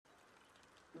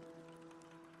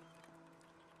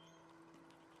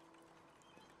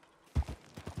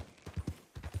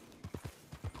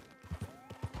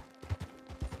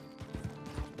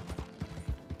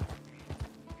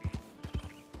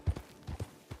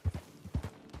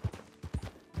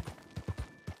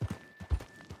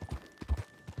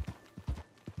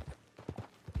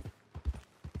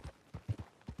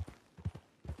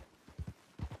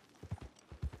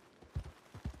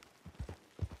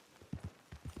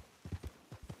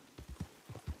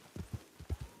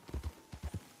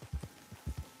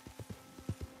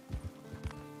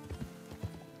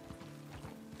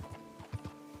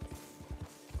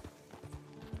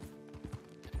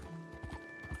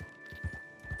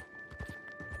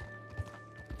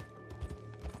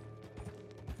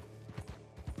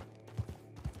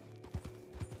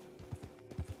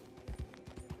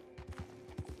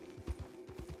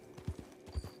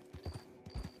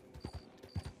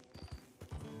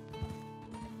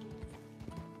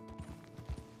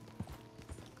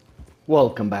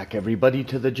Welcome back everybody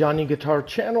to the Johnny Guitar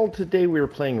channel. Today we are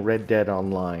playing Red Dead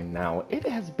Online. Now, it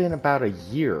has been about a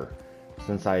year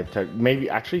since I've maybe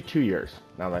actually 2 years,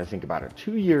 now that I think about it.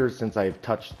 2 years since I've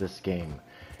touched this game.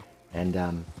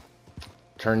 And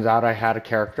turns out I had a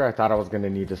character. I thought I was going to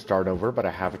need to start over, but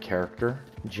I have a character,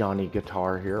 Johnny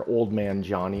Guitar here, Old Man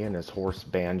Johnny and his horse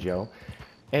Banjo.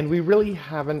 And we really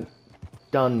haven't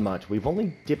done much. We've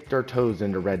only dipped our toes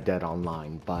into Red Dead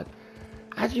Online, but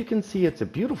as you can see, it's a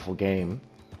beautiful game,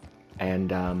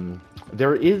 and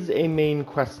there is a main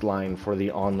quest line for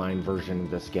the online version of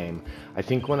this game. I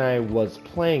think when I was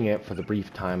playing it, for the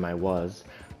brief time I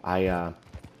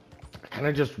kind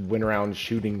of just went around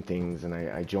shooting things, and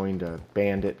I joined a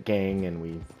bandit gang, and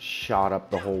we shot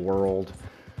up the whole world.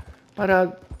 But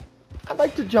I'd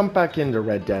like to jump back into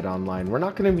Red Dead Online. We're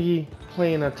not going to be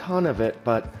playing a ton of it,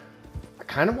 but I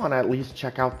kind of want to at least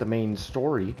check out the main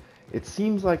story. It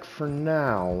seems like for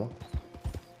now,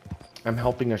 I'm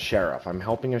helping a sheriff. I'm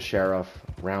helping a sheriff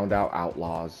round out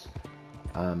outlaws.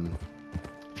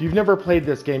 If you've never played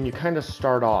this game, you kind of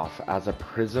start off as a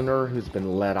prisoner who's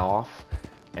been let off.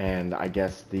 And I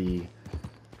guess the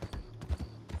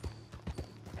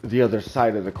other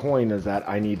side of the coin is that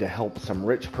I need to help some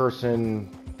rich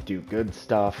person do good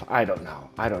stuff. I don't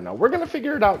know. We're going to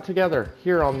figure it out together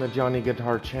here on the Johnny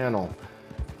Guitar channel.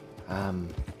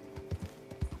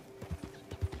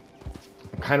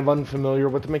 Kind of unfamiliar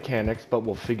with the mechanics, but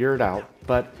we'll figure it out.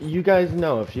 But you guys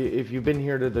know, if you've been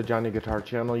here to the Johnny Guitar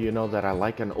channel, you know that I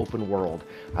like an open world.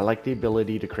 I like the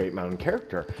ability to create my own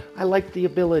character. I like the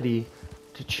ability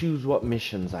to choose what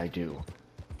missions I do.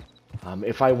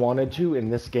 If I wanted to,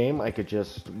 in this game, I could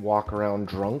just walk around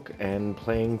drunk and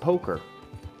playing poker.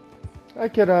 I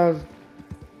could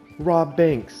rob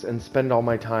banks and spend all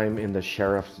my time in the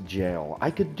sheriff's jail.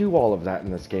 I could do all of that in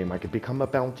this game. I could become a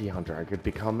bounty hunter. I could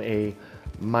become a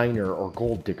miner or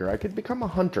gold digger. I could become a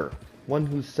hunter, one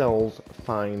who sells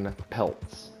fine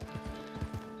pelts.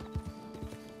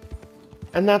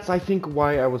 And that's, I think,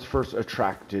 why I was first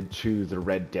attracted to the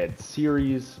Red Dead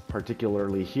series,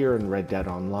 particularly here in Red Dead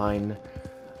Online.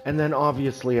 And then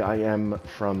obviously I am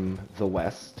from the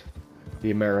West, the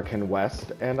American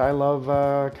West, and I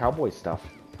love cowboy stuff.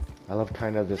 I love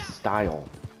kind of this style.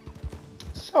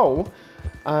 So,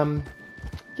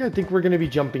 yeah, I think we're going to be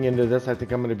jumping into this. I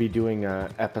think I'm going to be doing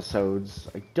episodes.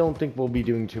 I don't think we'll be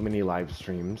doing too many live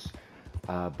streams,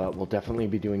 but we'll definitely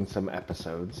be doing some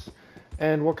episodes.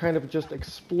 And we'll kind of just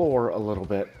explore a little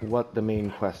bit what the main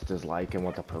quest is like and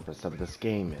what the purpose of this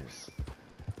game is.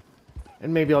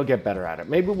 And maybe I'll get better at it.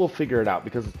 Maybe we'll figure it out,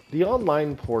 because the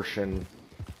online portion...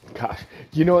 Gosh,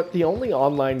 you know what? The only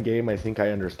online game I think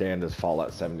I understand is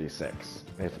Fallout 76,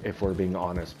 if we're being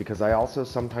honest, because I also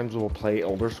sometimes will play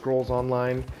Elder Scrolls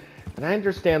Online, and I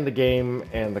understand the game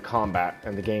and the combat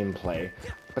and the gameplay,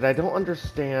 but I don't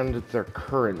understand their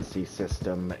currency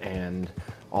system and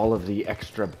all of the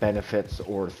extra benefits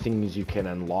or things you can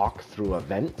unlock through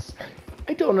events.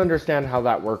 I don't understand how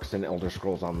that works in Elder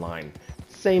Scrolls Online.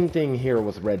 Same thing here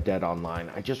with Red Dead Online.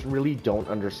 I just really don't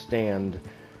understand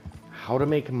how to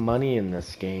make money in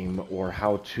this game, or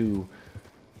how to...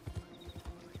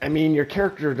 I mean, your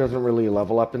character doesn't really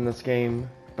level up in this game,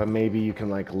 but maybe you can,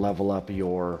 like, level up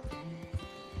your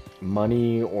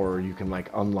money, or you can,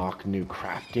 like, unlock new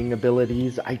crafting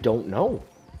abilities. I don't know.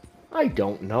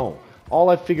 All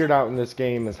I've figured out in this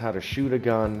game is how to shoot a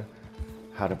gun,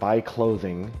 how to buy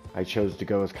clothing. I chose to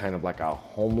go as kind of like a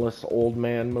homeless old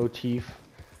man motif.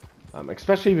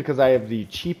 Especially because I have the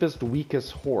cheapest,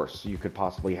 weakest horse you could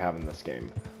possibly have in this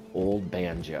game. Old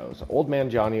Banjos. Old Man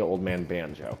Johnny, Old Man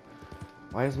Banjo.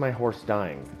 Why is my horse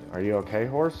dying? Are you okay,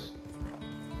 horse?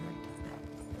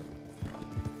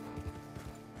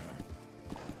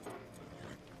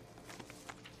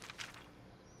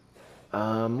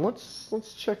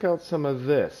 Let's check out some of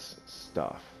this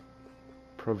stuff.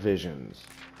 Provisions.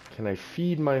 Can I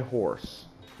feed my horse?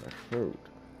 My fruit.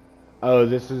 Oh,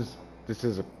 this is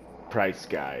a price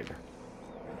guide.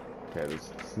 Okay,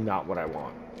 this is not what I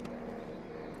want.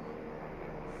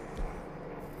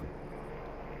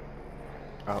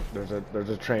 Oh, there's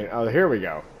a train. Oh, here we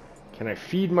go. Can I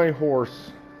feed my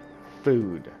horse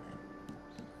food?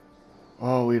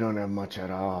 Oh, we don't have much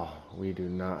at all. We do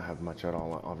not have much at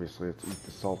all. Obviously, let's eat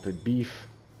the salted beef.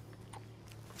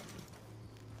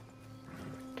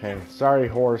 Okay, sorry,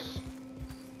 horse.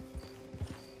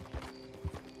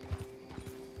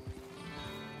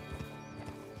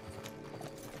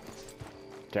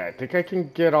 Okay, I think I can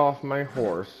get off my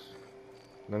horse.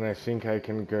 Then I think I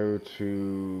can go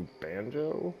to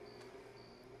Banjo.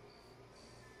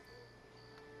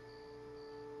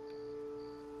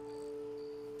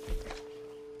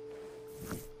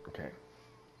 Okay.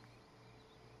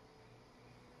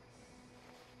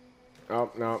 Oh,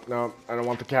 no, no. I don't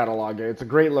want the catalog. It's a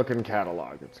great looking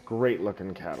catalog. It's a great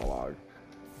looking catalog.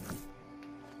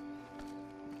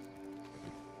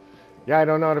 Yeah, I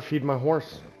don't know how to feed my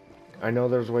horse. I know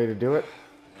there's a way to do it.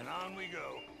 And on we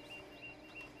go.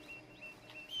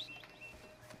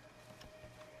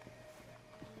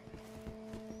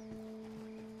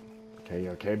 Okay, you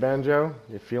okay, Banjo?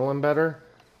 You feeling better?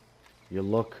 You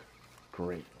look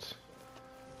great.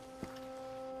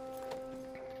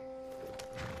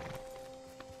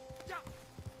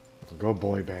 Go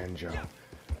boy, Banjo.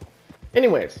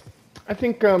 Anyways, I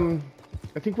think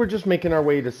we're just making our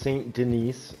way to Saint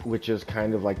Denis, which is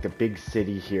kind of like the big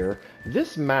city here.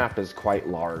 This map is quite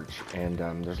large, and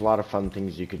there's a lot of fun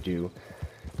things you could do.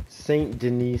 Saint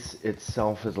Denis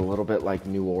itself is a little bit like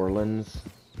New Orleans,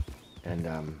 and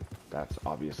that's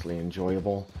obviously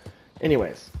enjoyable.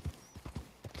 Anyways,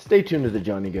 stay tuned to the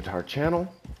Johnny Guitar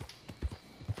channel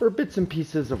for bits and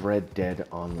pieces of Red Dead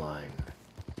Online.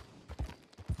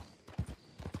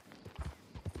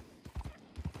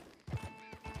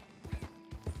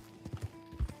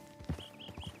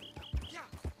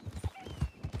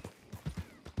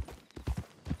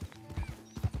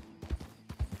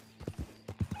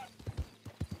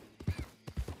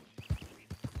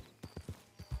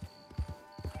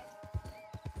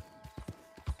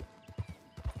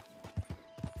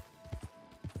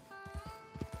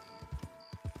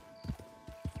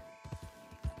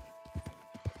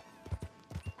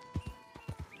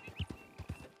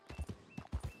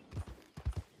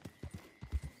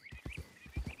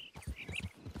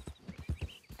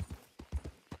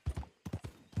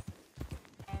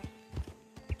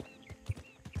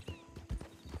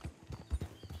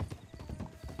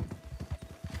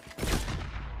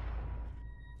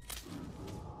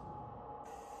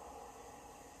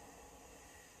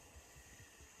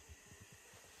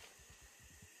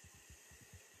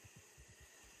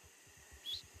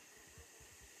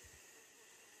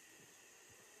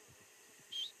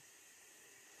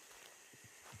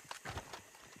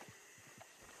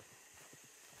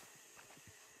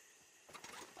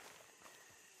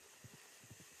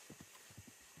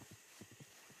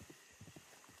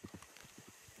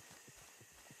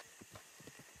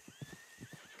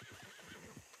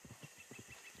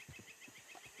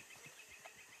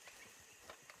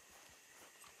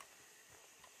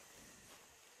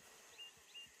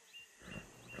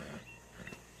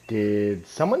 Did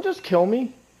someone just kill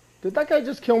me? Did that guy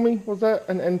just kill me? Was that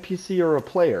an NPC or a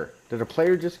player? Did a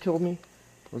player just kill me?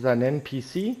 Was that an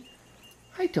NPC?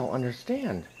 I don't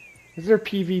understand. Is there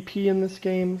PvP in this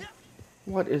game?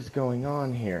 What is going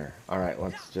on here? Alright,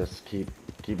 let's just keep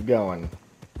going.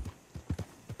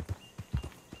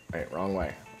 Wait, wrong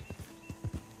way.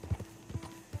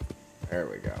 There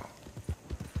we go.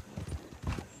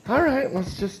 Alright,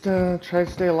 let's just try to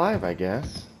stay alive, I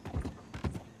guess.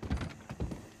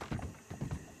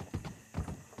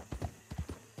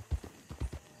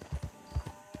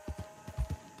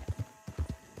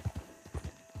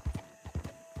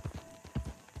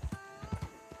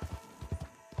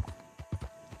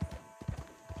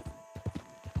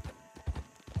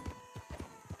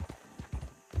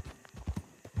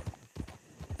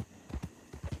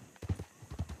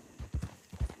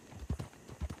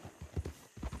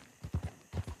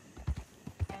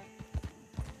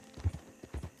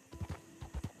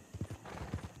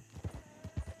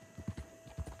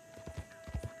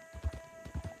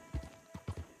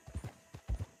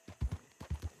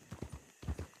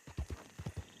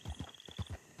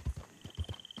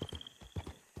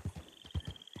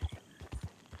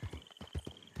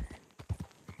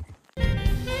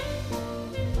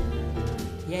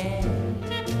 Yeah.